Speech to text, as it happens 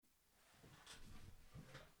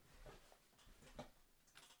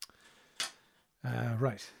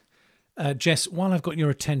Right. Jess, while I've got your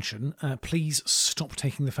attention, please stop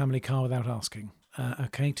taking the family car without asking.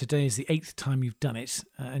 Okay, today is the 8th time you've done it,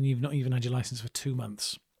 and you've not even had your licence for 2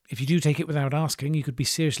 months. If you do take it without asking, you could be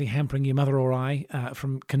seriously hampering your mother or I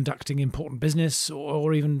from conducting important business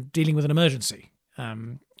or even dealing with an emergency.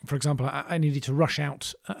 For example, I needed to rush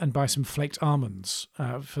out and buy some flaked almonds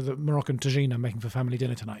for the Moroccan tagine I'm making for family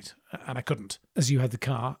dinner tonight, and I couldn't, as you had the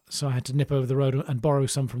car, so I had to nip over the road and borrow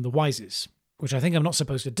some from the Wises, which I think I'm not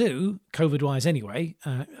supposed to do, COVID-wise anyway.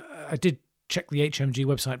 I did check the HMG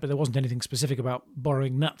website, but there wasn't anything specific about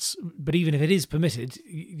borrowing nuts. But even if it is permitted,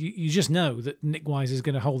 you just know that Nick Wise is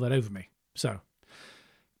going to hold that over me. So,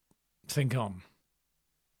 think on.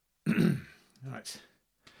 Right.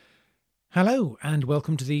 Hello, and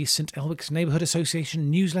welcome to the St Elwick's Neighbourhood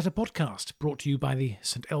Association newsletter podcast, brought to you by the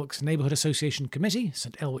St Elwick's Neighbourhood Association Committee,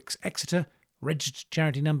 St Elwick's Exeter, registered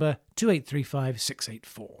charity number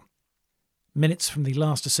 2835684. Minutes from the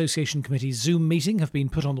last Association Committee's Zoom meeting have been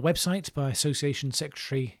put on the website by Association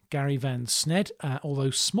Secretary Gary Van Sned, although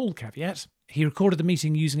small caveat. He recorded the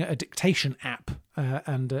meeting using a dictation app,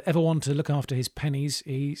 and ever one to look after his pennies,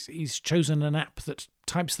 he's chosen an app that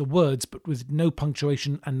types the words but with no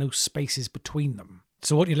punctuation and no spaces between them.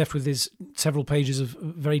 So what you're left with is several pages of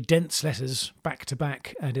very dense letters back to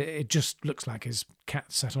back, and it just looks like his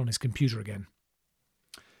cat sat on his computer again.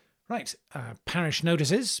 Right, parish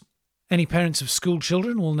notices. Any parents of school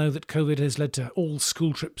children will know that COVID has led to all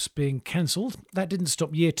school trips being cancelled. That didn't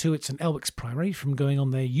stop Year 2 at St Elwick's Primary from going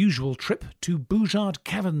on their usual trip to Bougard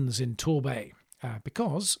Caverns in Torbay,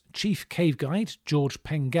 because Chief Cave Guide George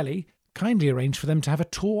Pengelly kindly arranged for them to have a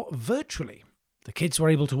tour virtually. The kids were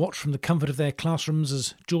able to watch from the comfort of their classrooms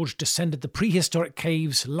as George descended the prehistoric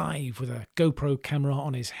caves live with a GoPro camera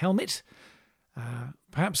on his helmet.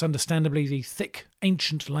 Perhaps understandably, the thick,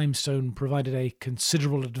 ancient limestone provided a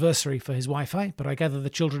considerable adversary for his Wi-Fi, but I gather the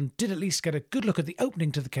children did at least get a good look at the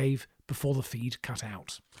opening to the cave before the feed cut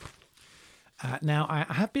out. Now,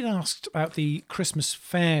 I have been asked about the Christmas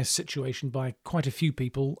fair situation by quite a few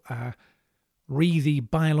people, the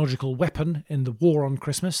biological weapon in the war on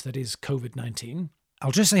Christmas, that is COVID-19.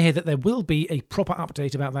 I'll just say here that there will be a proper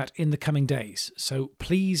update about that in the coming days, so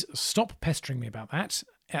please stop pestering me about that.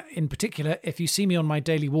 In particular, if you see me on my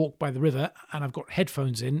daily walk by the river and I've got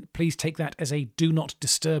headphones in, please take that as a do not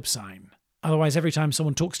disturb sign. Otherwise, every time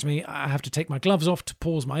someone talks to me, I have to take my gloves off to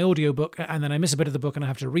pause my audiobook, and then I miss a bit of the book and I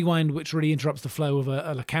have to rewind, which really interrupts the flow of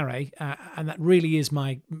a Le Carré, and that really is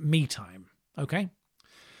my me time. Okay?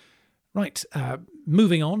 Right,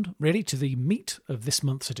 moving on, really, to the meat of this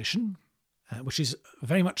month's edition, which is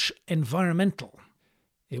very much environmental.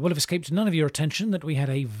 It will have escaped none of your attention that we had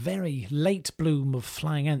a very late bloom of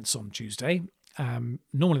flying ants on Tuesday.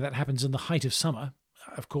 Normally that happens in the height of summer,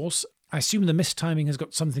 of course. I assume the mistiming has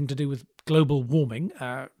got something to do with global warming,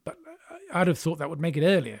 but I'd have thought that would make it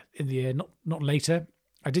earlier in the year, not later.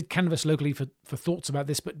 I did canvass locally for thoughts about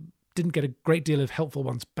this, but didn't get a great deal of helpful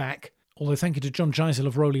ones back. Although thank you to John Geisel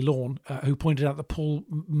of Rowley Lawn, who pointed out that Paul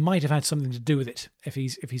might have had something to do with it if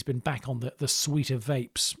he's been back on the suite of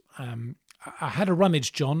vapes. I had a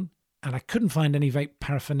rummage, John, and I couldn't find any vape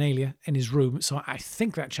paraphernalia in his room, so I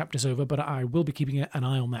think that chapter's over, but I will be keeping an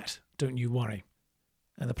eye on that. Don't you worry.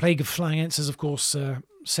 And the plague of flying ants has, of course,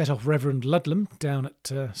 set off Reverend Ludlam down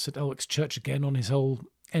at St Elwick's Church again on his whole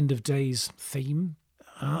end of days theme.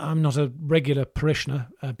 I'm not a regular parishioner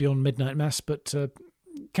beyond midnight mass, but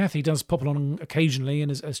Kathy does pop along occasionally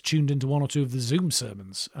and has tuned into one or two of the Zoom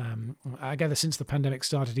sermons. I gather since the pandemic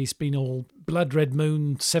started, he's been all blood red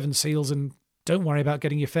moon, seven seals, and don't worry about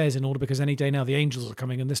getting your affairs in order because any day now the angels are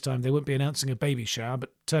coming, and this time they won't be announcing a baby shower,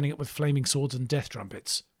 but turning up with flaming swords and death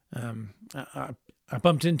trumpets. I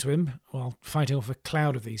bumped into him while fighting off a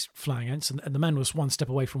cloud of these flying ants, and the man was one step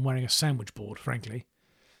away from wearing a sandwich board, frankly.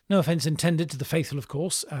 No offence intended to the faithful, of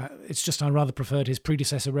course. It's just I rather preferred his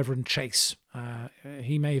predecessor, Reverend Chase.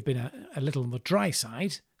 He may have been a little on the dry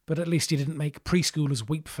side, but at least he didn't make preschoolers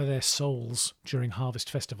weep for their souls during Harvest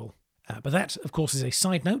Festival. But that, of course, is a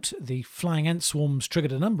side note. The flying ant swarms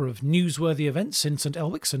triggered a number of newsworthy events in St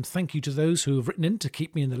Elwick's, and thank you to those who have written in to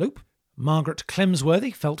keep me in the loop. Margaret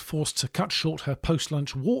Clemsworthy felt forced to cut short her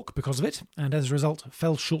post-lunch walk because of it, and as a result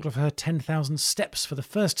fell short of her 10,000 steps for the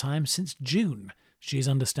first time since June. She is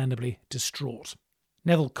understandably distraught.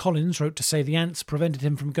 Neville Collins wrote to say the ants prevented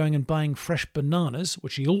him from going and buying fresh bananas,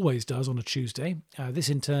 which he always does on a Tuesday. This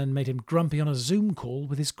in turn made him grumpy on a Zoom call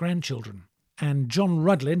with his grandchildren. And John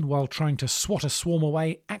Rudlin, while trying to swat a swarm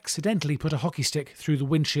away, accidentally put a hockey stick through the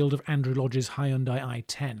windshield of Andrew Lodge's Hyundai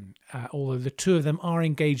i10, although the two of them are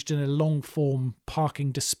engaged in a long-form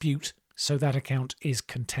parking dispute, so that account is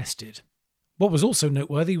contested. What was also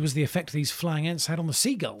noteworthy was the effect these flying ants had on the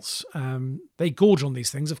seagulls. They gorge on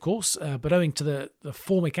these things, of course, but owing to the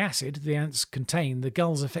formic acid the ants contain, the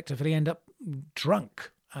gulls effectively end up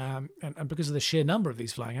drunk. And because of the sheer number of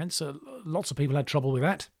these flying ants, lots of people had trouble with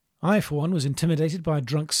that. I, for one, was intimidated by a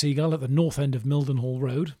drunk seagull at the north end of Mildenhall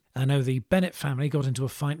Road. I know the Bennett family got into a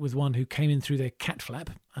fight with one who came in through their cat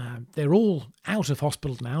flap. They're all out of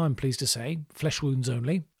hospital now, I'm pleased to say, flesh wounds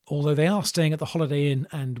only, although they are staying at the Holiday Inn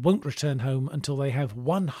and won't return home until they have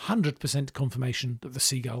 100% confirmation that the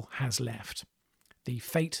seagull has left. The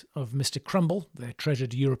fate of Mr. Crumble, their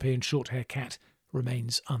treasured European short-hair cat,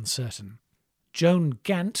 remains uncertain. Joan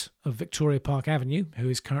Gant of Victoria Park Avenue, who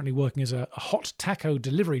is currently working as a hot taco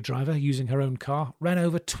delivery driver using her own car, ran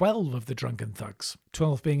over 12 of the drunken thugs,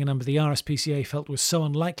 12 being a number the RSPCA felt was so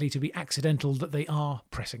unlikely to be accidental that they are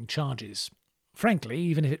pressing charges. Frankly,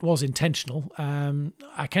 even if it was intentional,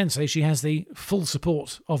 I can say she has the full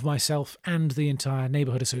support of myself and the entire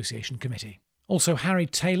Neighbourhood Association Committee. Also, Harry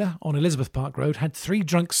Taylor on Elizabeth Park Road had 3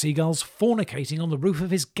 drunk seagulls fornicating on the roof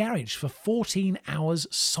of his garage for 14 hours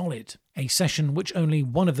solid, a session which only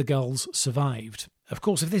one of the gulls survived. Of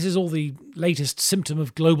course, if this is all the latest symptom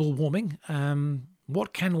of global warming,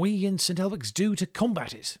 what can we in St Elwick's do to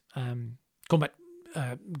combat it? Combat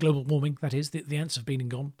global warming, that is, the ants have been and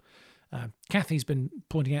gone. Kathy's been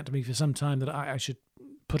pointing out to me for some time that I should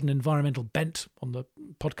put an environmental bent on the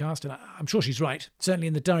podcast, and I'm sure she's right. Certainly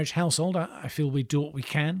in the Durridge household, I feel we do what we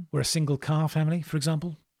can. We're a single car family, for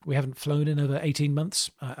example. We haven't flown in over 18 months.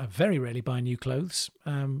 I very rarely buy new clothes.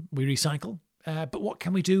 We recycle. But what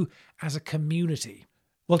can we do as a community?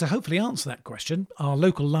 Well, to hopefully answer that question, our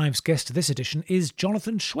Local Lives guest this edition is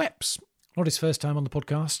Jonathan Schweppes. Not his first time on the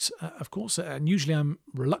podcast, of course, and usually I'm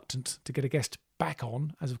reluctant to get a guest back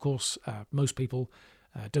on, as of course most people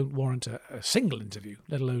don't warrant a single interview,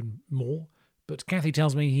 let alone more. But Kathy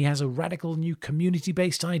tells me he has a radical new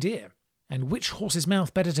community-based idea. And which horse's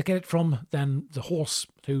mouth better to get it from than the horse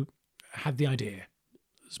who had the idea's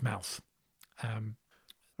mouth?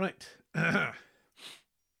 Right. Come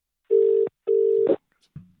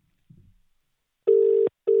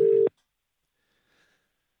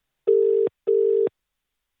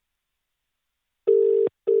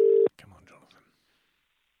on, Jonathan.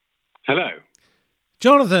 Hello.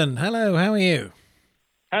 Jonathan, hello, how are you?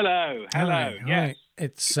 Hello. Hi. Yes. Right.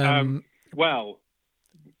 It's well.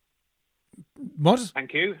 What?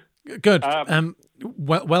 Thank you. Good.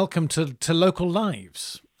 Welcome to Local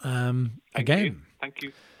Lives. Again. Thank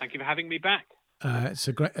you for having me back. It's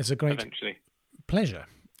a great Eventually. pleasure.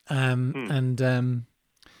 And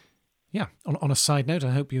yeah. On a side note, I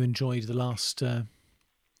hope you enjoyed the last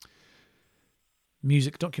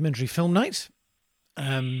music documentary film night.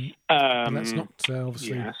 But that's not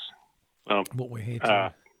obviously what we're here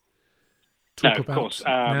to talk about course.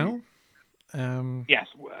 now. Yes.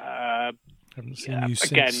 Haven't seen you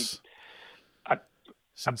again.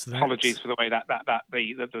 Since apologies for the way that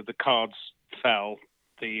the cards fell.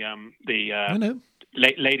 I know.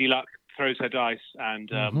 Lady Luck throws her dice, and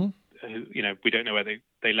we don't know where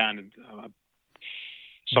they land. And,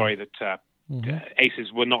 sorry that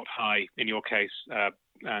aces were not high in your case,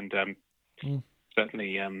 and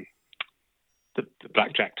certainly the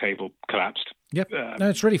blackjack table collapsed. Yep. No,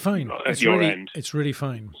 it's really fine. At your end. It's really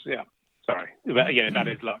fine. Yeah. Sorry. But, that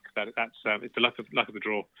is luck. That's it's the luck of the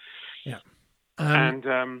draw. Yeah.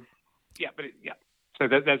 So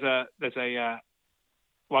there's a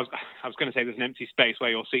well, I was going to say there's an empty space where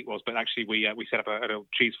your seat was, but actually we set up a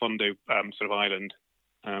cheese fondue sort of island.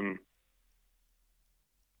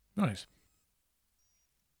 Nice.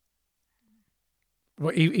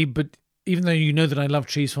 Well, but even though you know that I love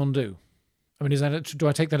cheese fondue, I mean, do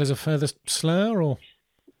I take that as a further slur or?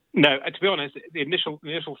 No, to be honest, the initial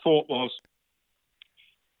thought was,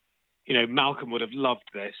 Malcolm would have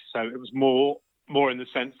loved this. So it was more in the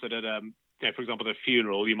sense that at for example, at a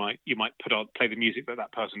funeral, you might play the music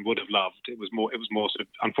that person would have loved. It was more sort of.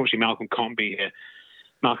 Unfortunately, Malcolm can't be here.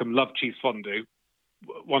 Malcolm loved cheese fondue.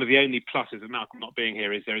 One of the only pluses of Malcolm not being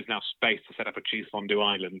here is there is now space to set up a cheese fondue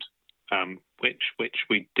island, which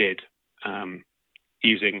we did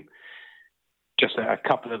using just a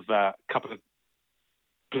couple of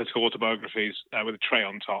political autobiographies with a tray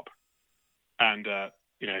on top, and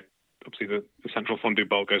obviously the central fondue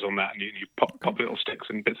bowl goes on that, and you pop little sticks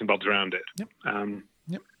and bits and bobs around it. Yep.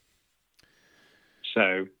 Yep.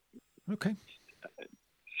 So. Okay.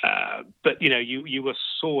 But you were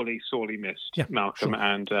sorely missed, Malcolm, sure.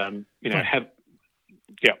 And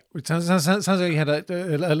It sounds like you had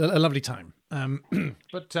a lovely time.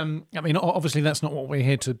 But I mean, obviously that's not what we're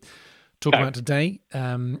here to talk about today.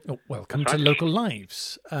 Welcome to Local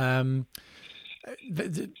Lives.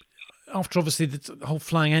 after obviously the whole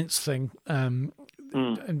flying ants thing, and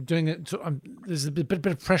doing it, there's a bit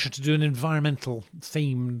of pressure to do an environmental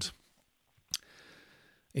themed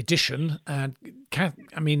edition.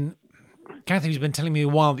 Kathy's been telling me a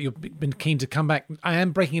while that you've been keen to come back. I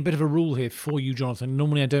am breaking a bit of a rule here for you, Jonathan.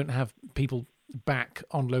 Normally I don't have people back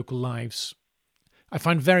on Local Lives. I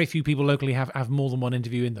find very few people locally have more than one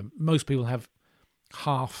interview in them. Most people have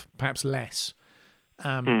half, perhaps less.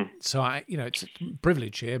 So it's a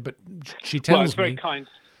privilege here, but she tells me... Well, it's very kind.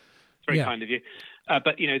 It's very kind of you.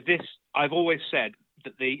 But, this, I've always said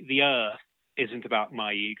that the Earth isn't about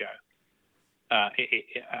my ego. And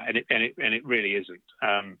it really isn't.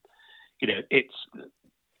 It's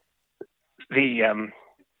the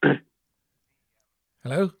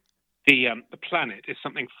hello. The planet is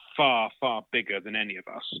something far, far bigger than any of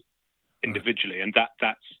us individually, and that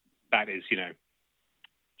is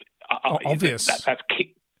obvious. That's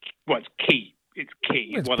key. Well, it's key. It's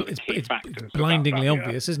key. One of the key factors. It's blindingly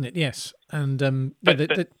obvious, isn't it? Yes, and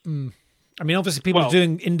obviously people are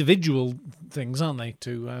doing individual things, aren't they,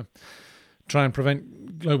 to try and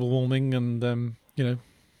prevent global warming and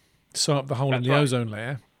sew up the hole in the ozone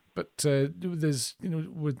layer. But there's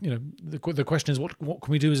the question is what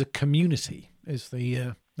can we do as a community? Is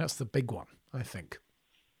that's the big one, I think.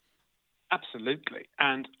 Absolutely,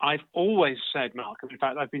 and I've always said, Malcolm. In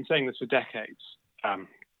fact, I've been saying this for decades,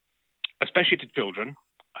 especially to children.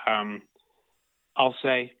 I'll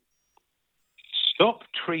say, stop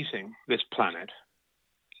treating this planet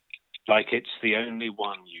like it's the only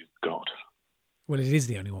one you've got. Well, it is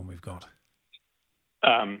the only one we've got.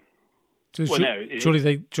 So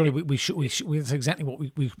surely we should. That's exactly what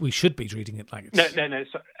we should be treating it like. No.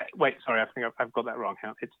 Wait, sorry, I think I've got that wrong.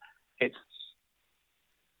 It's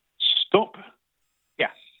stop.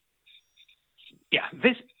 Yeah.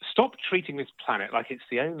 Stop treating this planet like it's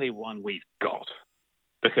the only one we've got,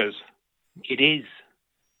 because it is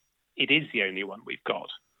the only one we've got.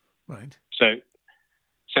 Right. So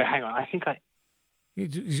hang on. I think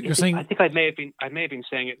You're saying. I think I may have been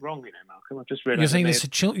saying it wrong, Malcolm. I've just realised. You're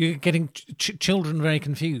saying you're getting children very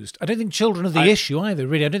confused. I don't think children are the issue either.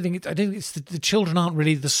 Really, I don't think it's the children aren't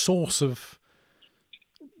really the source of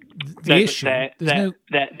the issue. They're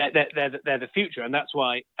the future, and that's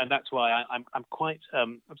why I'm quite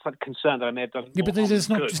concerned that I may have done. Yeah, but it's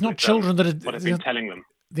not children that are. What I've been telling them.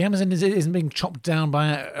 The Amazon isn't being chopped down by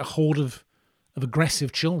a horde of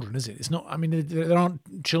aggressive children, is it? It's not. I mean, there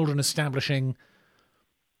aren't children establishing.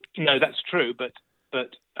 No, that's true, but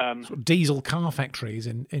sort of diesel car factories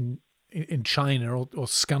in China or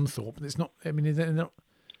Scunthorpe. It's not. I mean, they're not.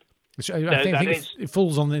 I think it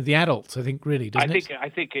falls on the adults. I think really. Doesn't it? I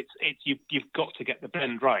think it's you've got to get the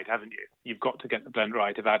blend right, haven't you? You've got to get the blend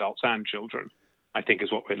right of adults and children. I think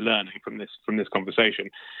is what we're learning from this conversation,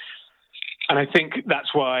 and I think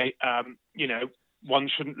that's why one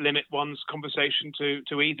shouldn't limit one's conversation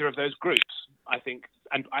to either of those groups. I think,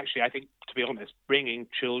 to be honest, bringing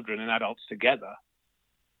children and adults together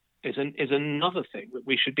is another thing that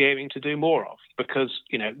we should be aiming to do more of, because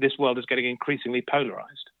this world is getting increasingly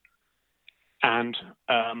polarized. And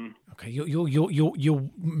okay, you're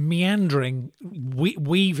meandering,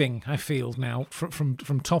 weaving. I feel now from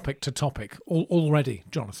topic to topic already,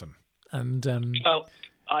 Jonathan. And well,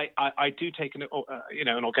 I do take an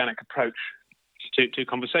organic approach to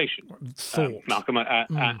conversation, Malcolm,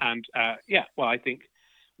 and well, I think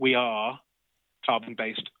we are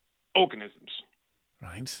carbon-based organisms.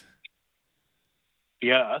 Right.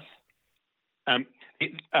 The Earth,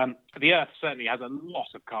 the Earth certainly has a lot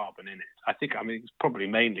of carbon in it. It's probably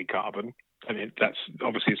mainly carbon. That's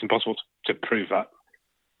obviously it's impossible to prove that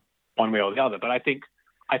one way or the other. But I think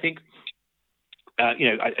I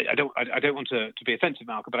don't want to be offensive,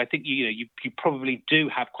 Malcolm, but I think you probably do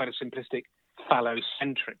have quite a simplistic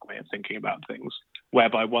phallocentric way of thinking about things,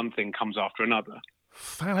 whereby one thing comes after another.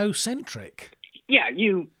 Phallocentric? Yeah,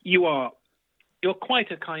 you're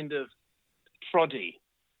quite a kind of proddy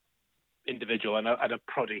individual and a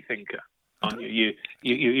proddy thinker, aren't you?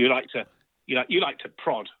 You like to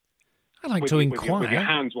prod. I like to inquire with your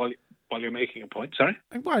hands while you're making a point. Sorry.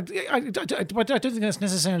 Well, I don't think that's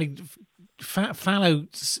necessarily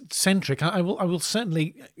phallocentric. I will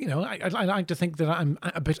certainly, I like to think that I'm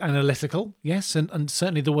a bit analytical, yes, and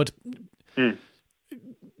certainly the word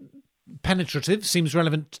penetrative seems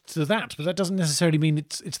relevant to that, but that doesn't necessarily mean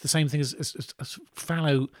it's the same thing as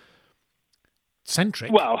phallocentric.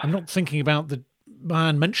 Well, I'm not thinking about the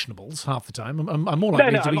unmentionables half the time. I'm more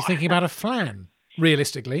likely to be thinking about a flan,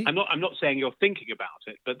 realistically. I'm not saying you're thinking about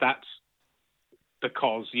it, but that's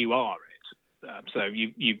because you are it. So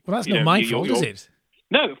you. Well, that's not my fault, is it?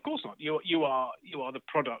 No, of course not. You are the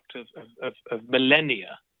product of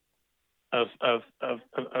millennia of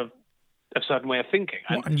a certain way of thinking.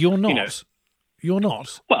 And you're not. You're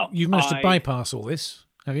not. Well, you've managed to bypass all this,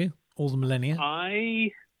 have you? All the millennia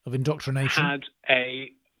of indoctrination. I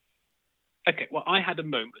had a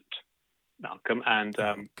moment, Malcolm, and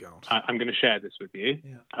I'm going to share this with you.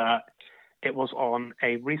 Yeah. It was on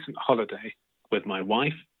a recent holiday with my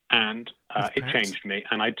wife, and it changed me.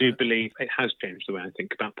 And I do believe it has changed the way I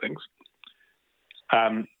think about things.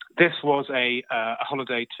 This was a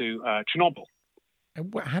holiday to Chernobyl.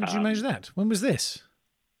 How did you manage that? When was this?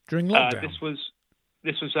 During lockdown? This was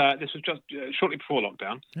just shortly before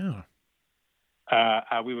lockdown. Oh.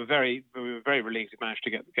 We were very relieved we managed to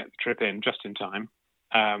get the trip in just in time.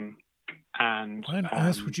 And why on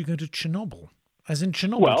earth would you go to Chernobyl? As in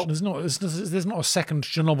Chernobyl? Well, there's not a second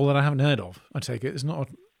Chernobyl that I haven't heard of. I take it it's not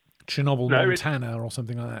a Chernobyl, Montana, or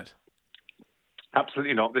something like that.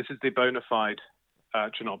 Absolutely not. This is the bona fide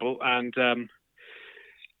Chernobyl, and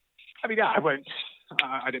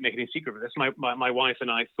I didn't make any secret of this. My wife and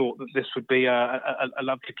I thought that this would be a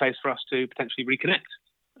lovely place for us to potentially reconnect.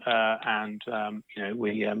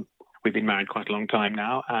 We've been married quite a long time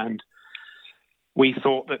now, and we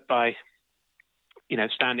thought that by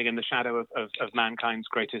standing in the shadow of mankind's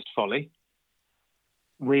greatest folly,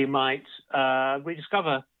 we might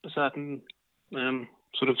rediscover a certain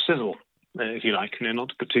sort of sizzle, if you like. Not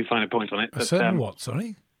to put too fine a point on it. A certain what?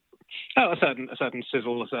 Sorry. Oh, a certain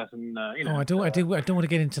sizzle, a certain. I don't want to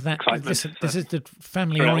get into that. This is the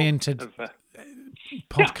family-oriented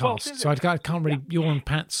podcast, so I can't really. You're on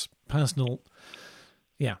Pat's personal.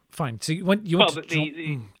 Yeah, fine. So you went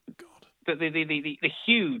to. The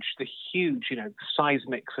huge,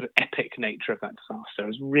 seismic sort of epic nature of that disaster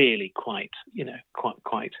is really quite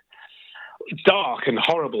dark and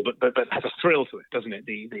horrible, but has a thrill to it, doesn't it?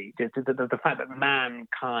 The fact that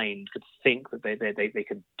mankind could think that they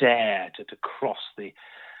could dare to cross the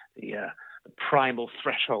primal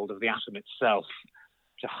threshold of the atom itself,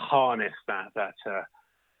 to harness that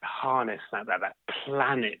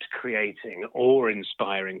planet creating,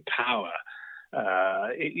 awe-inspiring power.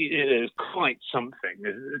 It is quite something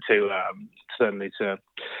to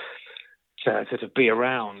be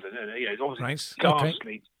around, and it's obviously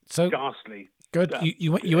ghastly. So ghastly. Good.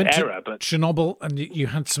 You went to Chernobyl, and you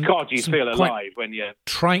had some. God, you feel alive when you're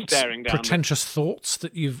trite, staring down pretentious thoughts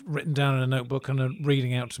that you've written down in a notebook and are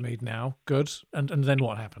reading out to me now. Good. And then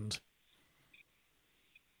what happened?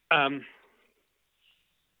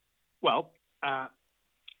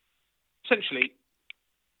 Essentially,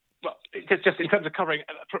 just in terms of covering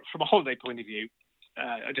from a holiday point of view,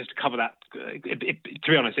 just to cover that, to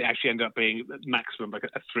be honest, it actually ended up being maximum like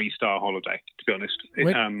a 3-star holiday, to be honest.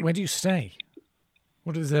 Where do you stay?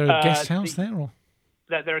 What is there, a guest house there? Or?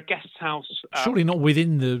 There are guest house. Surely not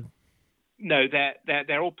within the... No,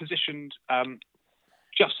 they're all positioned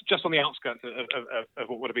just on the outskirts of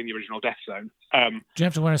what would have been the original death zone. Do you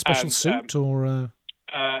have to wear a special suit, or...?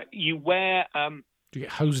 You wear... do you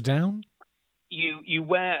get hosed down? You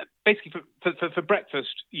wear, basically for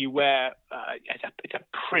breakfast, you wear it's a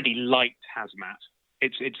pretty light hazmat.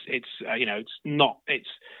 It's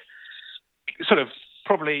sort of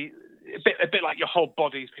probably a bit like your whole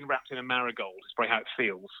body's been wrapped in a marigold. It's probably how it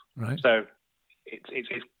feels. Right. So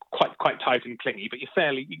it's quite tight and clingy, but you're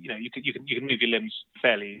fairly, you can move your limbs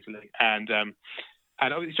fairly easily, and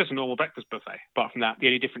it's just a normal breakfast buffet. Apart from that, the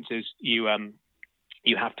only difference is you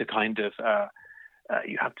have to kind of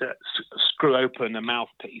you have to screw open a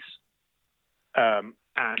mouthpiece, and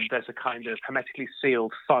there's a kind of hermetically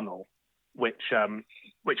sealed funnel, which one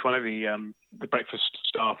of the breakfast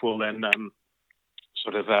staff will then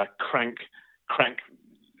sort of crank,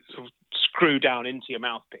 sort of screw down into your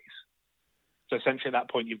mouthpiece. So essentially, at that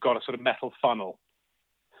point, you've got a sort of metal funnel,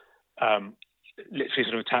 literally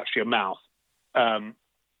sort of attached to your mouth.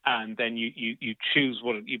 And then you choose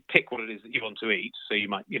you pick what it is that you want to eat. So you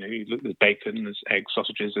might, you look, there's bacon, there's eggs,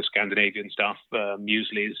 sausages, there's Scandinavian stuff,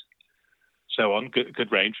 mueslis, so on,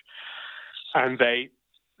 good range. And they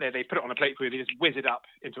put it on a plate for you. They just whiz it up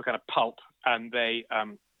into a kind of pulp, and they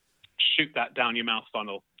shoot that down your mouth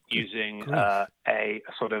funnel using a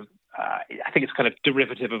sort of, I think it's kind of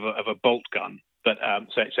derivative of a bolt gun, but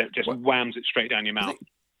so it just whams it straight down your mouth.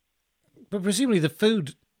 But presumably the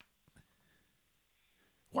food.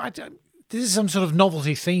 This is some sort of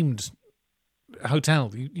novelty-themed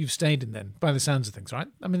hotel you've stayed in then, by the sounds of things, right?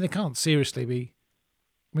 I mean, they can't seriously be...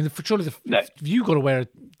 I mean, surely if you got to wear a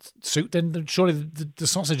suit, then surely the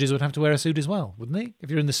sausages would have to wear a suit as well, wouldn't they? If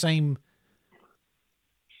you're in the same...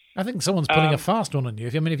 I think someone's putting a fast one on you.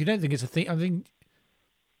 If you don't think it's a thing... I think...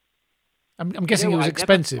 I'm guessing it was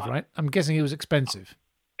expensive, right? I'm guessing it was expensive.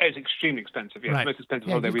 It was extremely expensive, yes. Right. Most expensive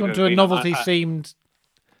yeah, holiday you've we've gone ever to a been. novelty-themed...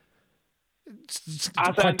 As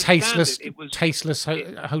I quite tasteless, it was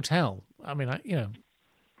hotel. I mean,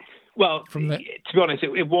 well. From the... To be honest,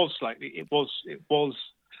 it was slightly.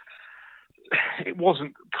 It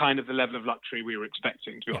wasn't kind of the level of luxury we were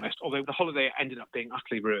expecting, to be honest. Although the holiday ended up being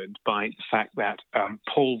utterly ruined by the fact that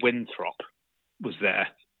Paul Winthrop was there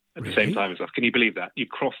at the same time as us. Can you believe that? You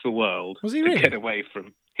cross the world to get away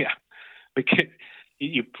from to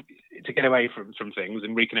get away from things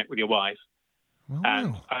and reconnect with your wife.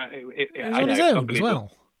 Wow. And he was on his own as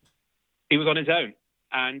well. He was on his own,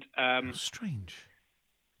 and strange.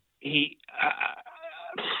 He's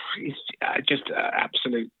just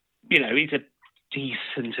absolute. He's a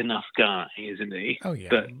decent enough guy, isn't he? Oh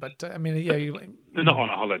yeah, but I mean, not on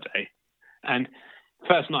a holiday. And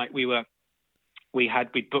first night we'd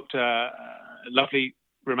booked a lovely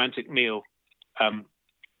romantic meal,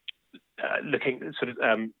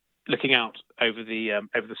 looking out over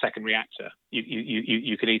the second reactor.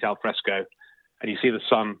 You could eat al fresco, and you see the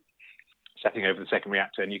sun setting over the second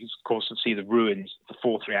reactor, and you can of course see the ruins of the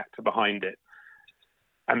fourth reactor behind it.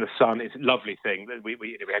 And the sun is a lovely thing.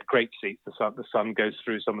 We had great seats. The sun goes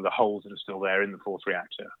through some of the holes that are still there in the fourth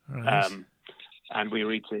reactor. Right. And we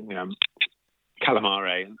were eating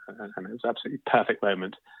calamari, and it was an absolutely perfect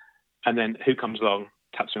moment. And then who comes along,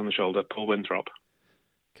 taps me on the shoulder? Paul Winthrop.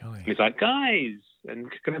 Golly. He's like, guys, and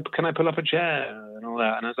can I pull up a chair and all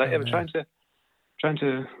that? And I was like, we're trying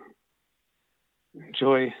to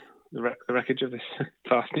enjoy the wreckage of this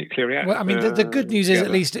fast nuclear reactor. Well, I mean, the good news is, at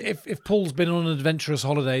least, if Paul's been on an adventurous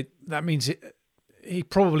holiday, that means he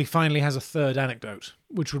probably finally has a third anecdote,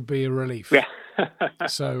 which would be a relief. Yeah.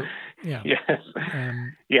 So, yeah. Yes.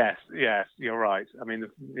 Yes, you're right. I mean,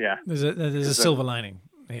 yeah. There's a silver lining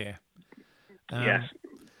here. Yes.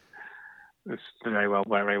 It's very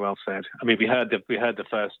well said. I mean, we heard the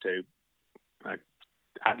first two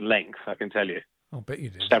at length, I can tell you. I'll bet you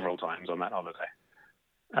did. Several times on that holiday.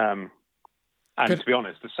 And to be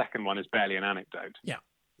honest, the second one is barely an anecdote. Yeah.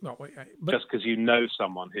 Well, just because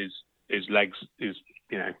someone whose legs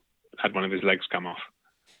had one of his legs come off.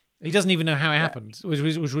 He doesn't even know how it happened. He doesn't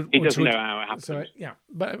know how it happened. So, yeah,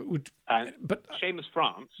 but Seamus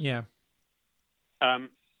France. Yeah.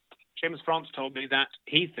 Seamus France told me that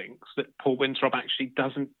he thinks that Paul Winthrop actually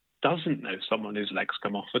doesn't know someone whose legs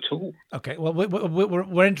come off at all. Okay, well,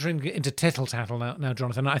 we're entering into tittle-tattle now,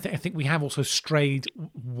 Jonathan. I think we have also strayed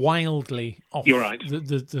wildly off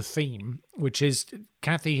the theme, which is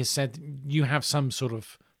Kathy has said you have some sort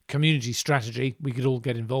of community strategy we could all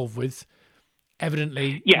get involved with.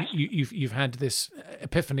 Evidently, yes. You've had this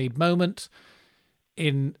epiphany moment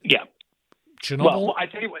in Chernobyl. Well, I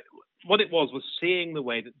tell you what it was seeing the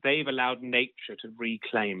way that they've allowed nature to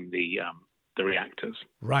reclaim the reactors.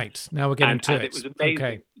 Right. Now we're getting to it. And it was amazing.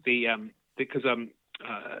 Okay. Because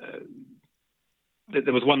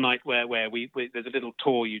there was one night where there's a little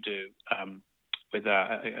tour you do with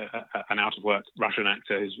an out of work Russian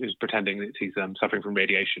actor who's pretending that he's suffering from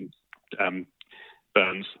radiation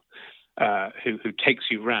burns, who takes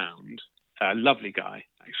you round. A lovely guy,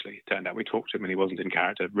 actually. Turned out we talked to him and he wasn't in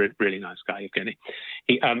character. Really nice guy, Evgeny.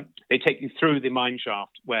 They take you through the mine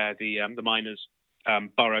shaft where the miners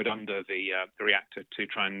burrowed under the reactor to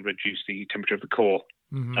try and reduce the temperature of the core.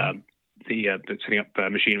 Mm-hmm. Setting up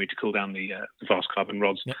machinery to cool down the vast carbon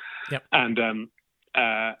rods. Yep. And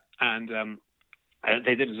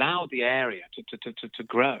they allowed the area to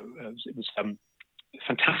grow. It was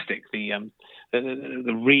fantastic. The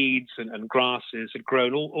reeds and grasses had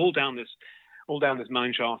grown all down this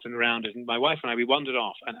mine shaft and around it. And my wife and I, we wandered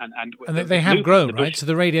off, and they have grown, right? So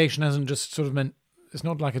the radiation hasn't just sort of meant it's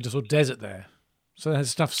not like a sort of desert there. So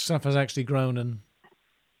stuff has actually grown, and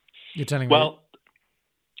you're telling me.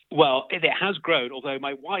 Well, it has grown. Although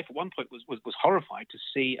my wife at one point was horrified to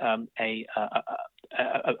see a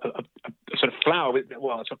sort of flower it's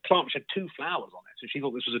a plant which had two flowers on it, so she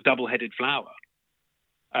thought this was a double-headed flower.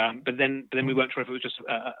 But then we weren't sure if it was just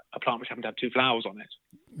a plant which happened to have two flowers on it.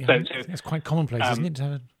 Yeah, so it's quite commonplace, isn't it, to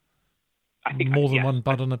have more than one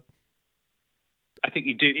bud on a... I think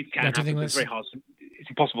you do. It can happen. It's very hard. It's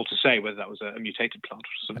impossible to say whether that was a mutated plant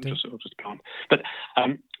or just a plant. But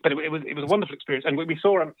it was a wonderful experience, and we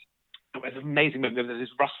saw it was amazing. There was this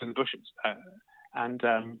rustle in the bushes, and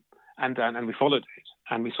we followed it,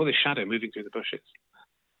 and we saw this shadow moving through the bushes,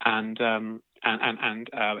 and it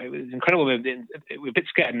was incredible. We were a bit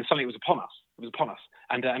scared, and suddenly it was upon us.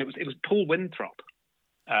 And it was Paul Winthrop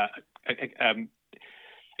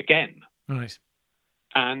again. Right.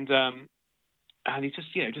 And he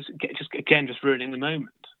just ruining the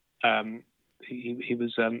moment. He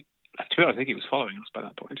was, to be honest, I think he was following us by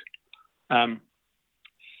that point.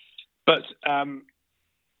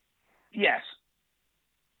 Yes,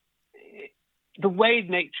 the way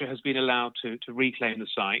nature has been allowed to reclaim the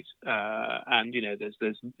site, and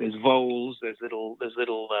there's voles, there's little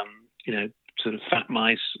sort of fat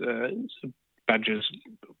mice, badgers,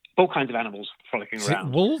 all kinds of animals frolicking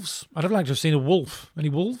around. Wolves? I'd have liked to have seen a wolf. Any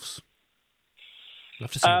wolves? I'd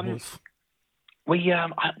love to see a wolf. Well,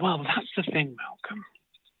 that's the thing, Malcolm.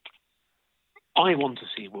 I want to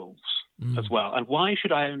see wolves as well. And why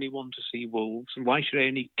should I only want to see wolves? And why should I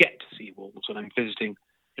only get to see wolves when I'm visiting,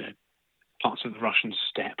 parts of the Russian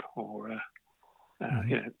steppe or,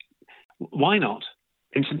 why not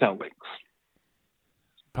in St. Elwick's?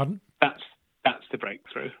 Pardon? That's the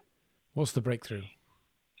breakthrough. What's the breakthrough?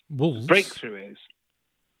 Wolves? Breakthrough is,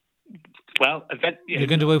 well, you're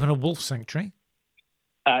going to open a wolf sanctuary?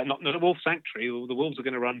 Not a wolf sanctuary. The wolves are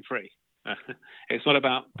going to run free. It's not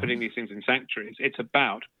about putting these things in sanctuaries. It's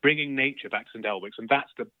about bringing nature back to St. Elwick's, and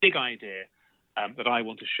that's the big idea that I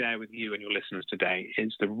want to share with you and your listeners today.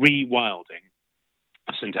 Is the rewilding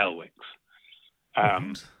of St. Elwick's.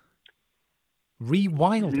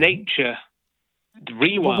 Rewilding? Nature.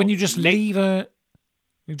 Rewilding. Well, when you just leave when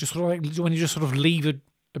you just sort of leave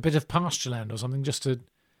a bit of pasture land or something, just to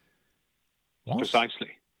what?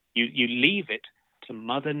 Precisely. You leave it to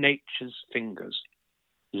Mother Nature's fingers.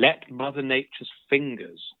 Let Mother Nature's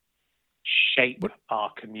fingers shape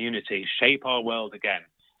our community, shape our world again.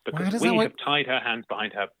 Because we have tied her hands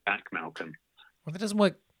behind her back, Malcolm. Well, that doesn't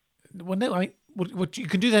work. Well, no, I mean, you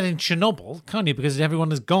can do that in Chernobyl, can't you? Because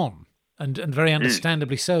everyone is gone, and very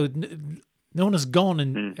understandably so. No one has gone,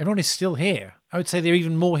 and everyone is still here. I would say they're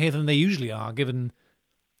even more here than they usually are, given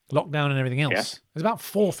lockdown and everything else. Yeah. There's about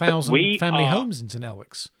 4,000 family homes in St.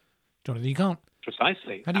 Elwick's. Jonathan, you can't.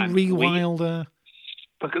 Precisely. How do you rewild?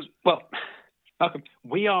 Because, well, Malcolm,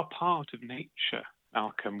 we are part of nature,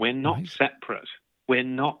 Malcolm. We're not separate. We're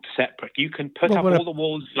not separate. You can put up all the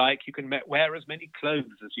walls you like. You can wear as many clothes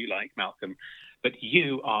as you like, Malcolm. But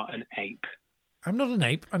you are an ape. I'm not an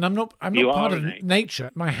ape, and I'm not part of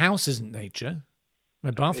nature. My house isn't nature.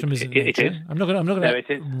 My bathroom isn't nature. It is. I'm not going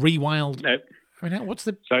to rewild. No. I mean, what's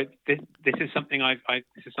the? So this is something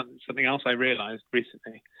this is something else I realised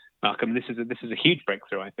recently, Malcolm. This is a huge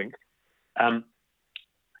breakthrough, I think.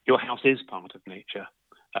 Your house is part of nature.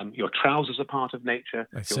 Your trousers are part of nature.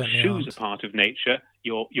 Your shoes are part of nature.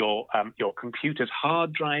 Your computer's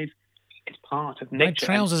hard drive is part of nature.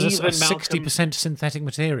 My trousers are 60% synthetic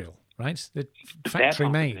material, right? They're factory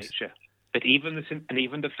made. Nature. But even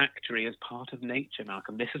the factory is part of nature,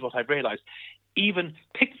 Malcolm. This is what I've realised. Even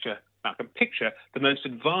picture the most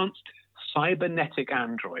advanced cybernetic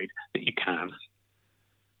android that you can.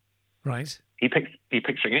 Right. Are you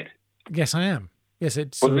picturing it? Yes, I am. Yes,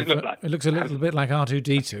 it looks a little bit like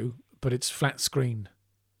R2-D2, but it's flat screen,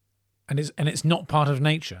 and it's not part of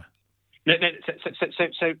nature. No.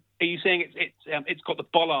 So are you saying it's got the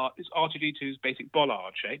bollard? It's R2-D2's basic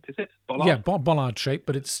bollard shape, is it? Bollard? Yeah, bollard shape,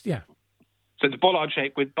 but it's So it's a bollard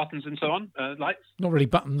shape with buttons and so on, lights. Not really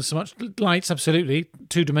buttons so much. Lights, absolutely.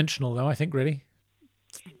 2-dimensional though, I think, really.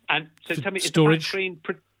 And so tell me, storage. Is the screen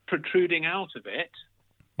protruding out of it?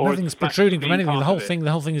 Nothing's protruding from anything. The whole thing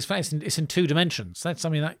is flat. It's in 2 dimensions. That's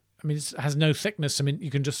something that it has no thickness. I mean, you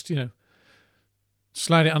can just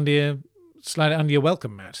slide it under your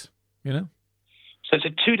welcome mat. So it's a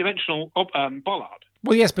 2-dimensional bollard.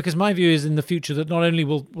 Well, yes, because my view is in the future that not only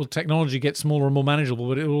will technology get smaller and more manageable,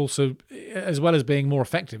 but it will also, as well as being more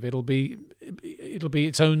effective, it'll be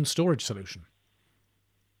its own storage solution.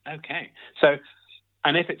 Okay, so.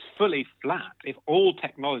 And if it's fully flat, if all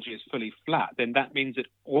technology is fully flat, then that means that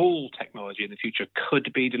all technology in the future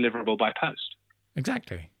could be deliverable by post.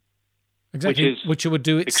 Exactly. Which it would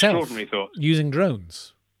do itself. Extraordinary thought. Using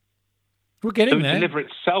drones. We're getting there. Deliver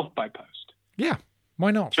itself by post. Yeah, why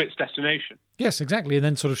not? To its destination. Yes, exactly. And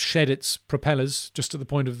then sort of shed its propellers just at the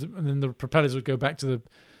point of... and then the propellers would go back to the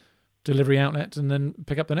delivery outlet and then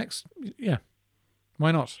pick up the next... Yeah,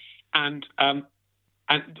 why not? And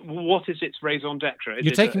what is its raison d'etre?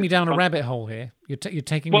 You're taking me down a rabbit hole here. You're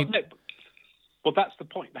taking me... Well, that's the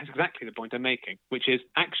point. That's exactly the point I'm making, which is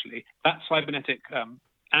actually that cybernetic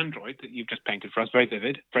android that you've just painted for us, very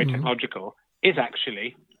vivid, very technological, is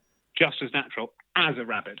actually just as natural as a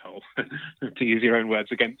rabbit hole, to use your own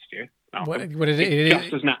words against you. It's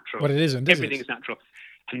just as natural. What it isn't, Everything is natural.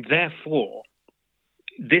 And therefore,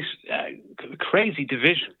 this crazy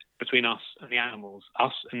division between us and the animals,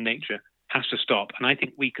 us and nature, has to stop. And I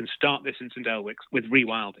think we can start this in St. Elwick's with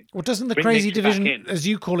rewilding. Well, doesn't the crazy division, as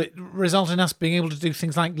you call it, result in us being able to do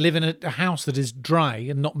things like live in a house that is dry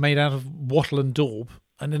and not made out of wattle and daub,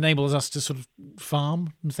 and enables us to sort of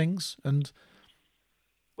farm and things? And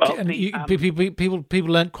people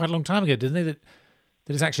learned quite a long time ago, didn't they, that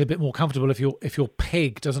that it's actually a bit more comfortable if your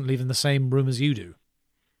pig doesn't live in the same room as you do.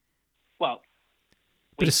 Well,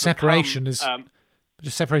 bit of separation is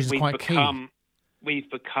quite key.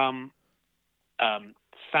 We've become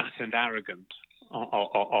fat and arrogant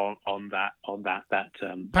on that.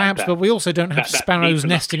 Perhaps, but we also don't have sparrows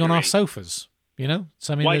nesting on our sofas. You know,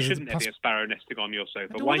 so I mean, why shouldn't there be a sparrow nesting on your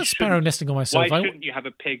sofa? I don't want a sparrow nesting on my sofa. Why shouldn't you have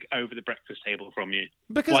a pig over the breakfast table from you?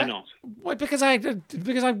 Why not? Because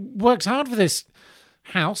I worked hard for this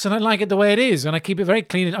house and I like it the way it is, and I keep it very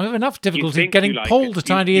clean. I have enough difficulty getting Paul to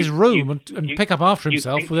tidy his room and pick up after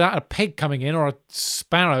himself without a pig coming in or a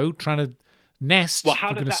sparrow trying to nest. Well,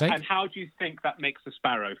 how do you think that makes the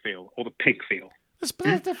sparrow feel or the pig feel?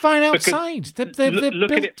 They're fine outside. They're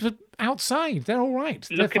built outside. They're all right.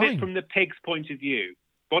 Look at it from the pig's point of view.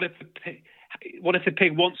 What if the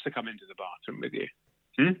pig wants to come into the bathroom with you?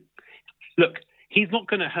 Look, he's not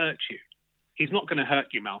going to hurt you. He's not going to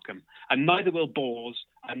hurt you, Malcolm, and neither will boars,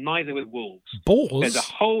 and neither will wolves. Boars?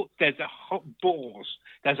 There's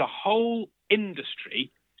a whole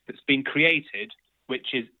industry that's been created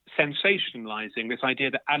which is sensationalizing this idea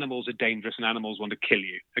that animals are dangerous and animals want to kill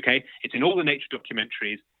you. Okay, it's in all the nature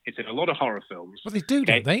documentaries. It's in a lot of horror films. Well, they do,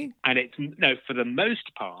 don't they? And for the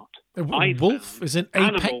most part, a wolf is an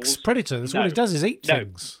apex predator. That's all it does is eat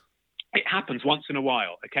things. It happens once in a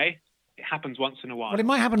while. Okay, it happens once in a while. Well, it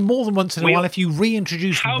might happen more than once in a while if you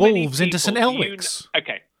reintroduce wolves into St. Elwick's.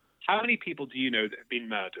 Okay, how many people do you know that have been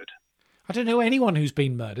murdered? I don't know anyone who's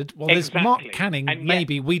been murdered. Well, there's Mark Canning,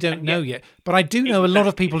 maybe. We don't know yet. But I do know a lot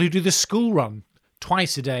of people who do the school run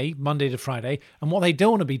twice a day, Monday to Friday. And what they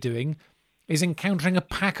don't want to be doing is encountering a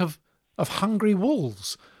pack of hungry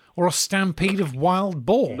wolves or a stampede of wild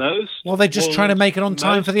boar. While they're just trying to make it on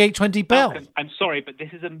time for the 8:20 bell. I'm sorry, but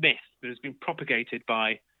this is a myth that has been propagated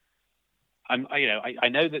by... I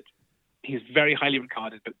know that he's very highly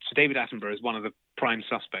regarded, but Sir David Attenborough is one of the prime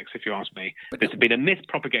suspects, if you ask me. There's been a myth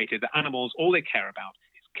propagated that animals, all they care about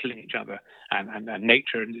is killing each other, and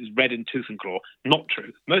nature is red in tooth and claw. Not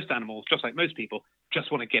true. Most animals, just like most people,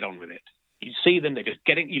 just want to get on with it. You see them, they're just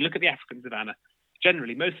getting... You look at the African savannah,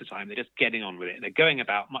 generally, most of the time, they're just getting on with it. They're going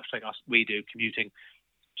about, much like us, we do, commuting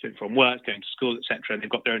to and from work, going to school, etc., and they've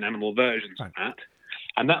got their own animal versions of that.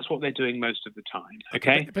 And that's what they're doing most of the time.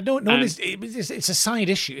 Okay, but no one is. It's a side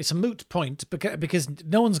issue. It's a moot point because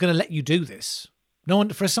no one's going to let you do this. No one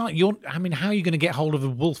for a start. I mean, how are you going to get hold of a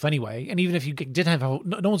wolf anyway? And even if you did have no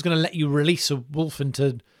one's going to let you release a wolf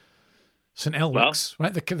into St. Elwick's,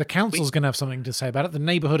 right? The council's going to have something to say about it. The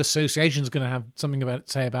neighbourhood association's going to have something to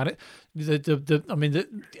say about it. The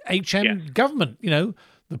HM government,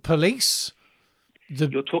 the police,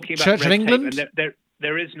 You're talking about Church of England. And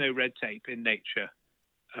there is no red tape in nature.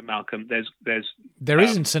 Malcolm, there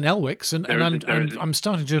is in St. Elwick's, and I'm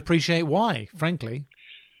starting to appreciate why, frankly.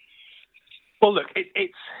 Well, look,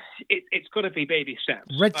 it's got to be baby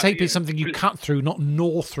steps. Red tape is something you cut through, not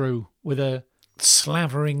gnaw through with a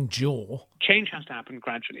slavering jaw. Change has to happen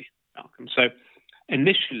gradually, Malcolm. So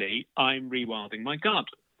initially, I'm rewilding my garden,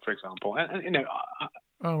 for example.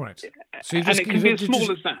 Oh, right. So it can be as small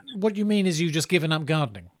as that. What you mean is you've just given up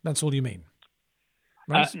gardening. That's all you mean.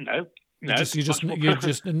 Right? No. You're just not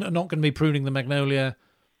going to be pruning the magnolia.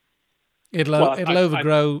 It'll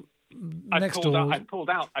overgrow next door. I've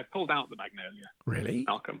pulled out the magnolia. Really,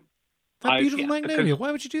 Malcolm? That beautiful magnolia.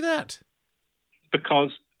 Why would you do that?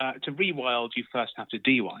 Because to rewild, you first have to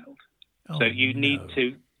dewild. So you need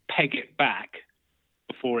to peg it back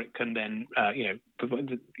before it can then, to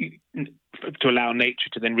allow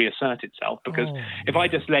nature to then reassert itself. Because if I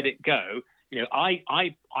just let it go, I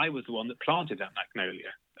was the one that planted that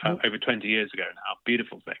magnolia over 20 years ago now.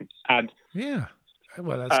 Beautiful thing. And yeah,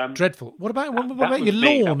 well, that's dreadful. What about your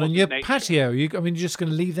lawn and your patio? You're just going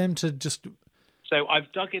to leave them to just... So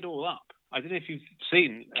I've dug it all up. I don't know if you've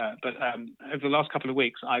seen, but over the last couple of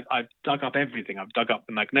weeks, I've dug up everything. I've dug up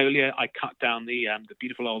the magnolia. I cut down the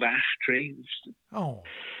beautiful old ash tree.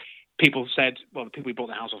 People said, the people who bought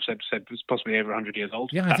the house off said it was possibly over 100 years old.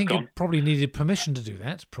 Yeah, I think you probably needed permission to do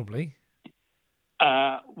that, probably.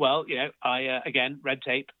 Again, red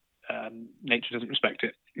tape. Nature doesn't respect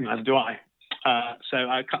it, neither do I. So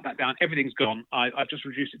I cut that down. Everything's gone. I've just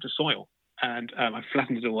reduced it to soil, and I've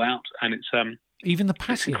flattened it all out, and it's even the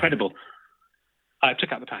patio. It's incredible. I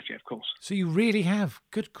took out the patio, of course. So you really have.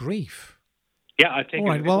 Good grief. Yeah, I've taken. All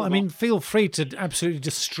right. Well, feel free to absolutely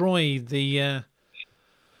destroy the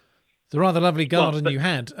rather lovely garden you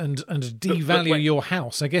had, and devalue your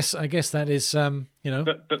house. I guess that is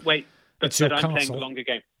But wait. It's your I'm castle. playing the longer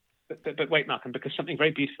game. But wait, Malcolm, because something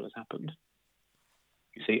very beautiful has happened.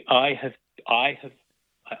 You see, I've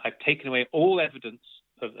taken away all evidence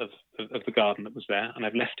of the garden that was there, and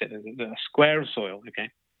I've left it as a square of soil,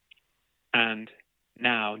 okay? And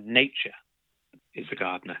now nature is the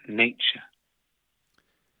gardener. Nature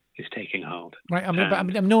is taking hold. Right.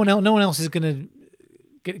 No one else is going to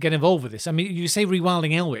get involved with this. I mean, you say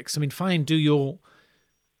rewilding Elwicks. I mean, fine, do your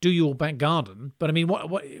back garden, but I mean,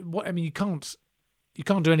 what? I mean, you can't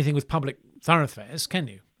do anything with public thoroughfares, can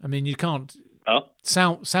you? I mean, you can't.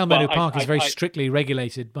 Sound Meadow Park is very strictly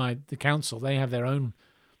regulated by the council. They have their own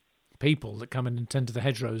people that come in and tend to the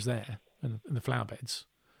hedgerows there and the flower beds.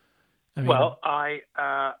 I mean,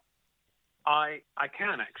 I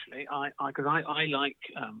can actually, because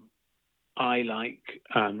I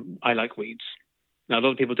like weeds. Now a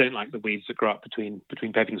lot of people don't like the weeds that grow up between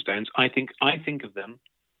paving stones. I think of them,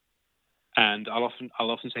 and I'll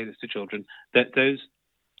often say this to children, that those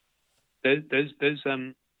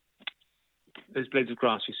blades of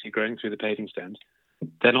grass you see growing through the paving stones,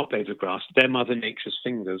 they're not blades of grass. They're Mother Nature's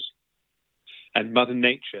fingers, and Mother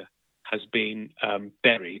Nature has been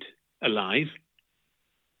buried alive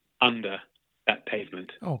under that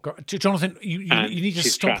pavement. Oh God, Jonathan, you need to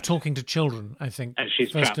stop trapped. Talking to children. I think, and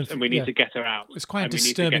she's trapped, and we need to get her out. It's quite a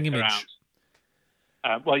disturbing image.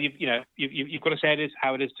 Well, you've got to say it is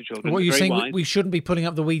how it is to children. What are you saying? We shouldn't be putting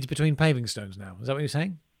up the weeds between paving stones now. Is that what you're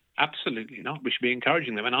saying? Absolutely not. We should be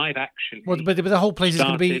encouraging them. And I've actually. Well, but the whole place is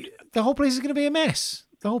going to be. The whole place is going to be a mess.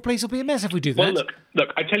 The whole place will be a mess if we do that. Well,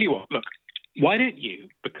 look. I tell you what. Look, why don't you?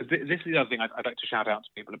 Because this is the other thing I'd like to shout out to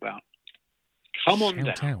people about. Come on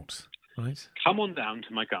down. Right. Come on down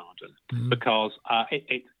to my garden because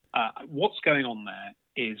what's going on there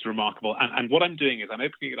is remarkable. And what I'm doing is I'm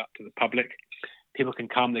opening it up to the public. People can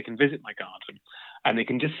come, they can visit my garden, and they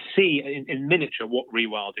can just see in miniature what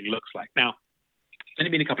rewilding looks like. Now, it's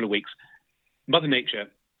only been a couple of weeks. Mother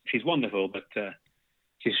Nature, she's wonderful, but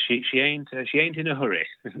she ain't in a hurry.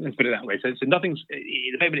 Let's put it that way. So nothing's at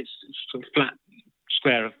the moment. It's sort of flat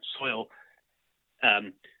square of soil.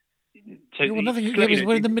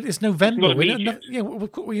 It's November.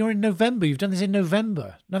 You're in November. You've done this in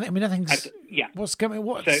November. Nothing's. What's going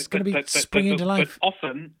to be springing to life? But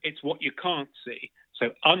often it's what you can't see.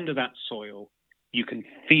 So under that soil, you can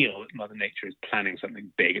feel that Mother Nature is planning something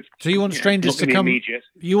big. So you want strangers to come?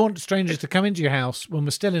 You want strangers to come into your house when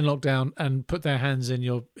we're still in lockdown and put their hands in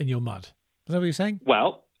your mud. Is that what you're saying?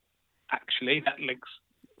 Well, actually, that links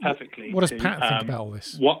perfectly. What does Pat think about all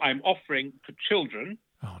this? What I'm offering for children.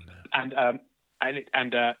 Oh no!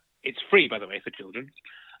 And it's free, by the way, for children,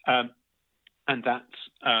 and that's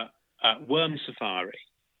worm safari.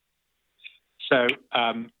 So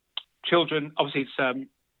children, obviously,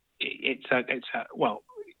 it's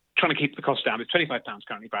trying to keep the cost down. It's £25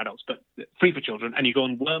 currently for adults, but free for children, and you go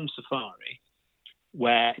on worm safari,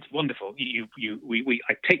 where it's wonderful.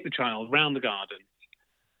 I take the child round the garden,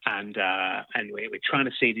 and we're trying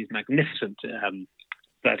to see these magnificent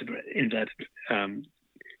invertebrates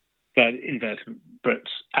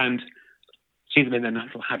and see them in their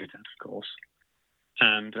natural habitat, of course.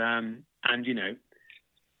 And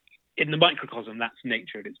in the microcosm, that's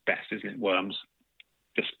nature at its best, isn't it? Worms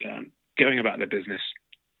just going about their business,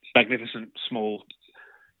 magnificent small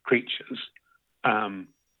creatures.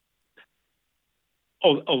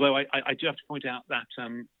 Although I do have to point out that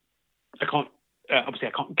I can't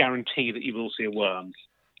guarantee that you will see a worm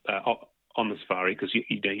on the safari, because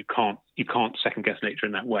you can't second guess nature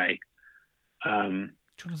in that way.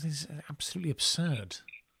 This is absolutely absurd.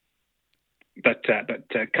 But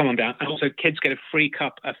come on down, and also kids get a free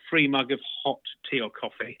mug of hot tea or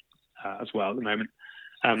coffee as well at the moment.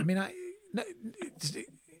 I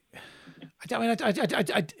don't know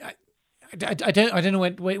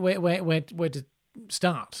where to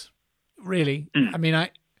start. Really, I mean,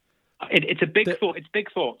 it's a big thought. It's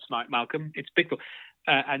big thoughts, Malcolm. It's big thought.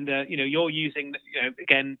 And you're using,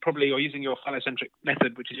 again, probably you're using your phallocentric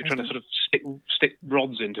method, which is you're trying to sort of stick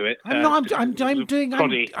rods into it. I'm doing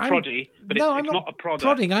proddy, but it's not a prodder.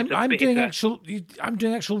 Prodding. I'm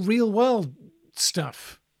doing actual real world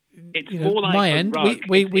stuff. It's more like my a end. rug.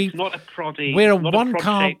 It's not a proddy. We're a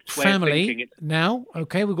one-car family now.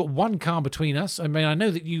 Okay, we've got one car between us. I mean, I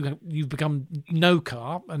know that you've become no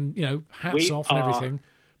car, and hats off and everything.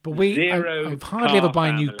 But I've hardly ever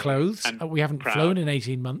buy new clothes. We haven't flown in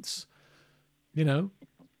 18 months. So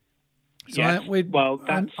yes.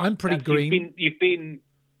 I'm pretty green. You've been.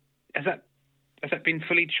 Has that been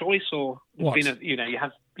fully choice, or what?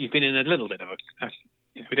 You've been in a little bit of a.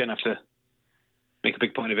 We don't have to make a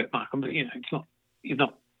big point of it, Malcolm. But it's not. You've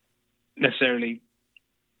not necessarily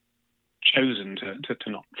chosen to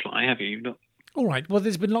not fly, have you? You've not. All right. Well,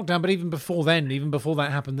 there's been lockdown, but even before that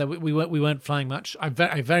happened, we weren't flying much. I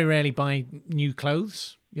very rarely buy new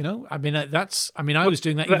clothes. You know, I mean, I was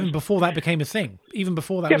doing that even before that became a thing. Even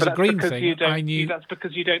before that was a green thing, I knew. That's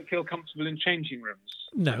because you don't feel comfortable in changing rooms.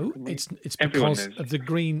 No, it's because of the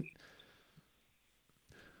green.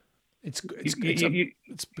 It's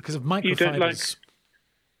because of microfibers.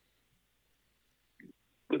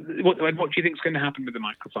 What do you think is going to happen with the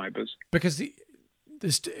microfibers? Because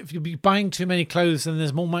if you'll be buying too many clothes, then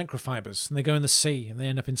there's more microfibers, and they go in the sea, and they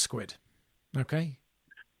end up in squid. Okay,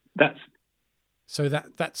 that's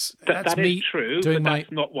me true, but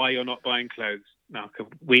that's not why you're not buying clothes, Malcolm.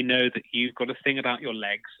 We know that you've got a thing about your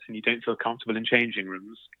legs, and you don't feel comfortable in changing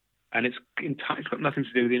rooms, and it's got nothing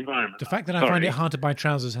to do with the environment. The fact that I find it hard to buy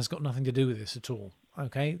trousers has got nothing to do with this at all.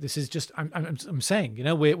 Okay, this is just I'm saying, you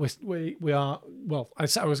know, we are, well, I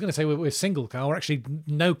was going to say we're single car, we're actually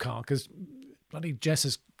no car, because bloody Jess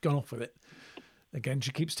has gone off with it again.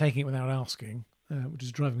 She keeps taking it without asking, which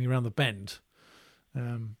is driving me around the bend.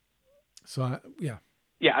 Yeah.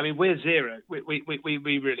 I mean, we're zero. We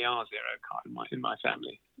really are zero car in my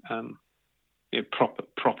family.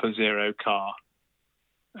 Proper zero car.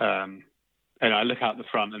 And I look out the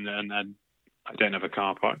front, and I don't have a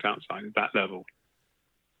car parked outside at that level.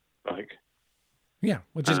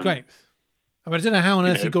 Which is great. I mean, I don't know how on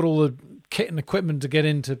earth you got all the kit and equipment to get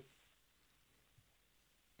into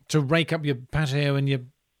to rake up your patio and your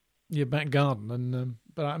back garden, and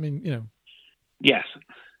but I mean, you know. Yes.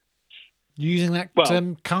 Using that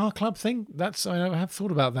car club thing? I have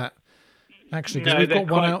thought about that actually. No,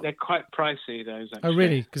 they're quite pricey, those. Actually. Oh,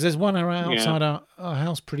 really? Because there's one outside our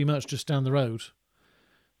house, pretty much just down the road.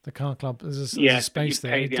 The car club. There's a space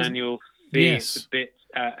there. Pay the annual fee. Yes. It's a bit.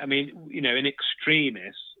 I mean, you know, in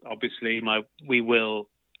extremis, obviously, I will.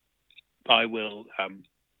 I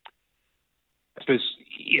suppose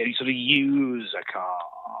you sort of use a car.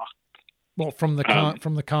 What, from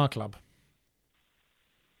the car club?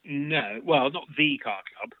 No, well, not the car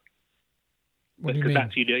club. What do you mean?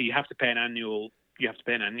 That's you have to pay an annual. You have to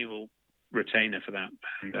pay an annual retainer for that,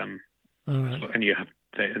 and and you have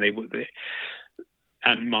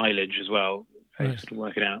and mileage as well. They sort of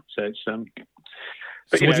work it out. So it's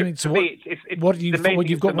But so what do you mean? So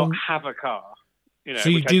you've got not have a car. You know, so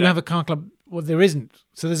you do have a car club. Well, there isn't.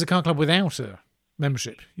 So there's a car club without a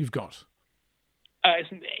membership. You've got.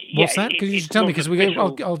 What's that? Because you should tell me, because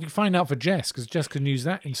I'll find out for Jess, because Jess can use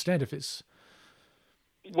that instead if it's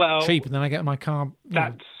cheap, and then I get my car.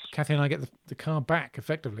 Kathy and I get the car back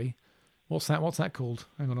effectively. What's that called?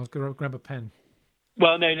 Hang on, I'll grab a pen.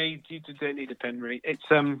 Well, no, you don't need a pen, really. It's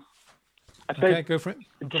okay, go for it.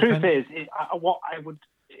 The truth is,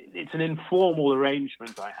 it's an informal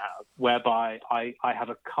arrangement I have, whereby I have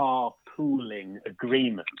a car pooling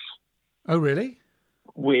agreement. Oh, really?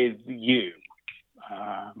 With you.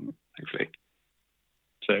 Actually.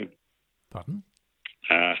 So. Pardon?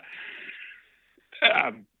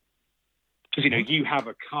 Because you have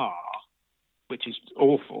a car, which is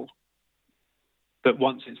awful, but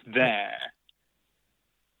once it's there,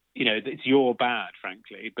 it's your bad,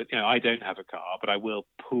 frankly. But I don't have a car, but I will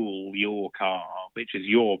pool your car, which is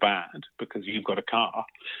your bad because you've got a car.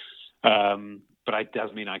 But it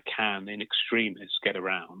does mean I can, in extremis, get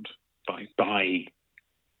around by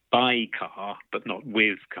car, but not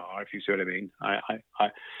with car, if you see what I mean.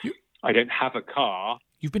 I don't have a car.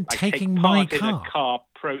 You've been taking my car. In a car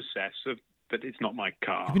process, but it's not my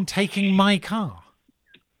car. You've been taking my car.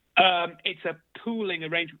 It's a pooling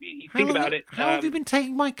arrangement. Think about it. How have you been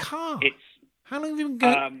taking my car? How long have you been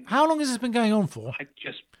going? How long has this been going on for?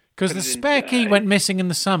 Because the spare key went missing in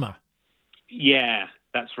the summer. Yeah,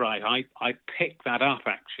 that's right. I picked that up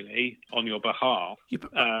actually on your behalf.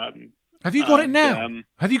 Have you got it now?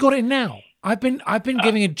 Have you got it now? I've been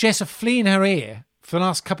giving Jess a flea in her ear for the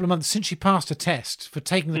last couple of months since she passed a test for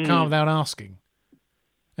taking the car without asking,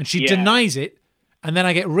 and she denies it. And then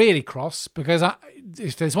I get really cross because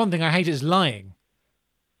if there's one thing I hate, it's lying.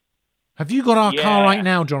 Have you got our car right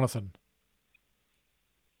now, Jonathan?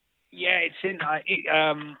 Yeah, it's in. I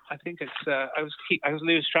think it's. I was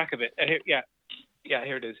lose track of it. Here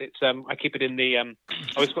it is. It's. I keep it in the. I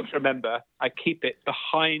always got to remember. I keep it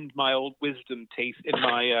behind my old wisdom teeth in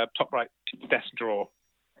my top right desk drawer.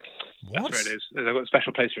 What? That's where it is. I've got a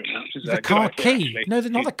special place for it now. Which is, the car key. No,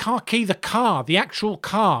 not the car key. The car. The actual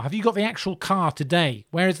car. Have you got the actual car today?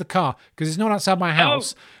 Where is the car? Because it's not outside my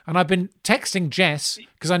house. And I've been texting Jess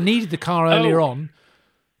because I needed the car earlier on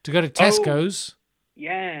to go to Tesco's.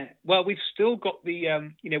 Yeah. Well, we've still got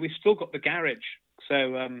the. We've still got the garage.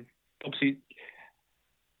 So obviously.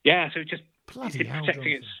 Yeah. So just. Bloody hell,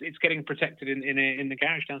 protecting. It's getting protected in the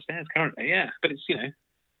garage downstairs currently. Yeah, but it's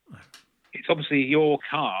It's obviously your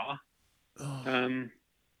car,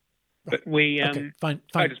 but we. Okay, fine.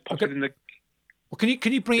 I just popped it in the. Well, can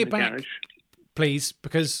you bring in it the back, garage. please?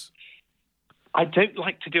 Because I don't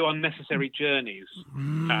like to do unnecessary journeys.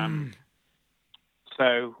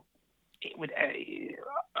 So it would.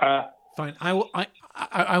 fine. I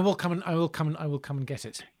will come and get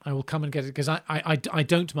it. I will come and get it because I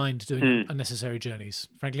don't mind doing unnecessary journeys,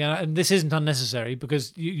 frankly. And this isn't unnecessary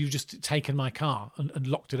because you've just taken my car and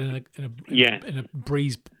locked it in a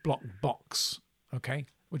breeze block box. Okay,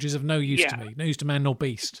 which is of no use to me, no use to man nor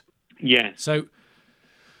beast. Yeah. So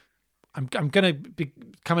I'm going to be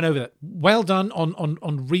coming over that. Well done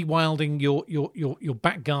on rewilding your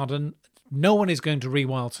back garden. No one is going to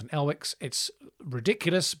rewild St Elwick's. It's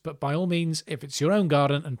ridiculous, but by all means, if it's your own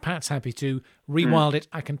garden and Pat's happy to rewild it,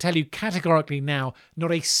 I can tell you categorically now,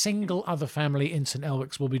 not a single other family in St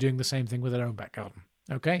Elwick's will be doing the same thing with their own back garden.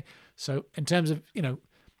 Okay, so in terms of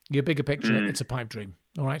your bigger picture, it's a pipe dream.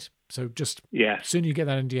 All right, so just the sooner you get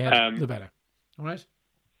that into your head, the better. All right.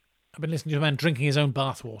 I've been listening to a man drinking his own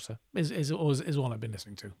bathwater. Is all I've been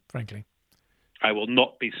listening to, frankly. I will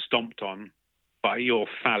not be stomped on by your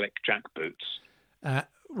phallic jackboots.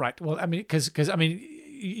 Right. Well, I mean, because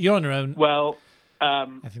you're on your own. Well, I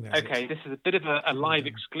think that's okay. This is a bit of a live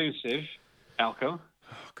exclusive, Alco.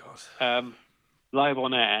 Oh God. Live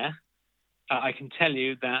on air. I can tell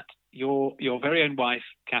you that your very own wife,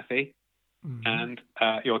 Kathy, and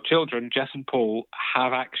your children, Jess and Paul,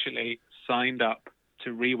 have actually signed up to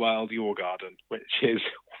rewild your garden, which is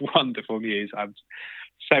wonderful news. I'm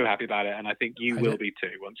so happy about it, and I think you will be too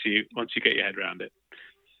once you get your head around it.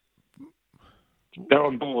 They're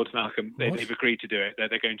on board, Malcolm. They've agreed to do it.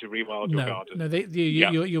 They're going to rewild your garden. No,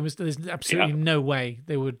 there's absolutely no way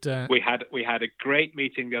they would. We had a great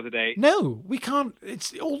meeting the other day. No, we can't.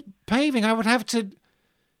 It's all paving. I would have to.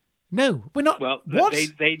 No, we're not. Well, what?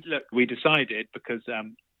 They look. We decided because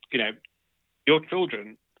your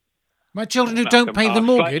children. My children who don't pay the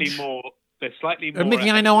mortgage. They're slightly more.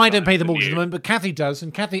 Admittedly, I know I don't pay the mortgage at the moment, but Kathy does.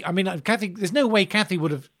 And Kathy, there's no way Kathy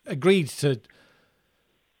would have agreed to.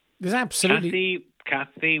 There's absolutely.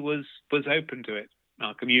 Kathy was open to it,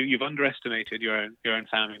 Malcolm. You've underestimated your own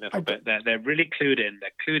family a little bit. They're really clued in.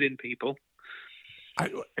 They're clued in people. They're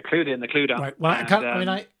clued in. They're clued up. Right. Well,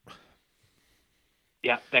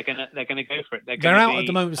 Yeah, they're gonna go for it. They're out at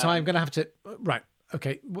the moment, so I'm gonna have to. Right.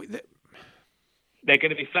 Okay. They're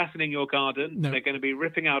going to be flattening your garden. No. They're going to be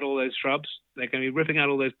ripping out all those shrubs. They're going to be ripping out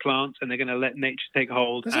all those plants, and they're going to let nature take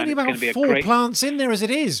hold. There's only about 4 plants in there as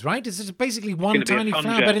it is, right? It's basically one tiny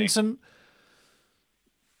flower bed in some.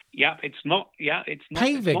 Yeah, it's not. Yeah, it's not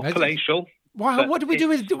paving. It's not palatial. What do we do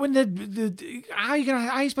with when how are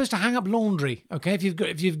you supposed to hang up laundry? Okay, if you've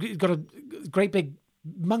got a great big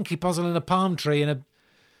monkey puzzle and a palm tree and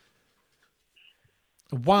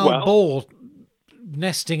a wild boar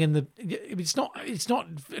nesting in the. It's not.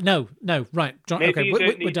 No. Right. John, maybe okay, you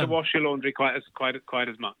don't need we're done. to wash your laundry quite as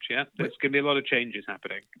much. Yeah, there's going to be a lot of changes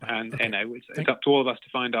happening, and it's up to all of us to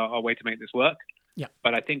find our way to make this work. Yeah,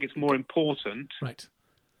 but I think it's more important. Right.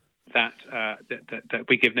 That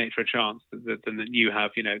we give nature a chance than that you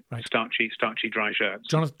have, starchy dry shirts.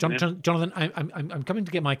 Jonathan, I'm coming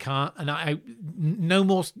to get my car, and no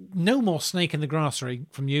more snake in the grassery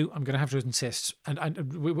from you. I'm going to have to insist, and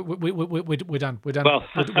we're done. We're done. Well,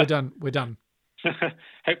 we're done.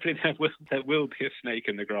 Hopefully there will be a snake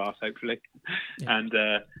in the grass. Hopefully,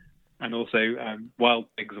 yeah. and also wild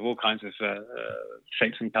pigs of all kinds of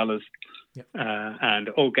shapes and colours, and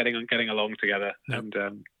all getting along together and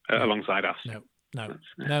alongside us. No.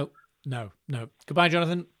 Goodbye,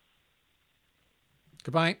 Jonathan.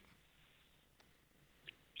 Goodbye.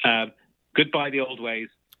 Goodbye the old ways.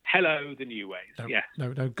 Hello the new ways. No.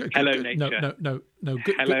 Hello nature. No.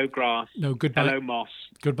 Hello grass. No. Goodbye. Hello moss.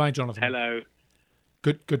 Goodbye, Jonathan. Hello.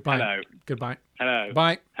 Goodbye. Hello. Goodbye. Hello.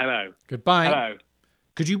 Goodbye. Hello. Goodbye. Hello.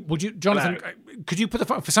 Would you, Jonathan? Hello. Could you put the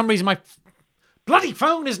phone? For some reason, my bloody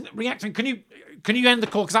phone isn't reacting. Can you end the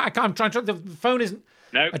call? Because I'm trying to. The phone isn't.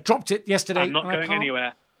 No. I dropped it yesterday. I'm not going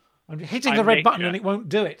anywhere. I'm hitting the red button and it won't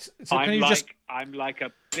do it. So I'm like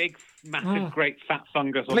a big, massive, great fat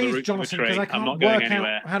fungus on the root of a tree. Please, Jonathan, because I can't I'm not work going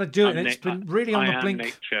anywhere. out how to do it. And it's been really on the blink.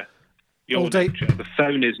 Nature. You're all day. Nature. The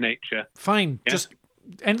phone is nature. Fine. Yeah? Just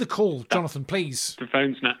end the call, Jonathan, please. The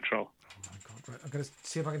phone's natural. Oh my God! Right. I'm going to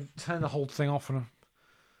see if I can turn the whole thing off, and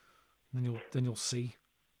then you'll see.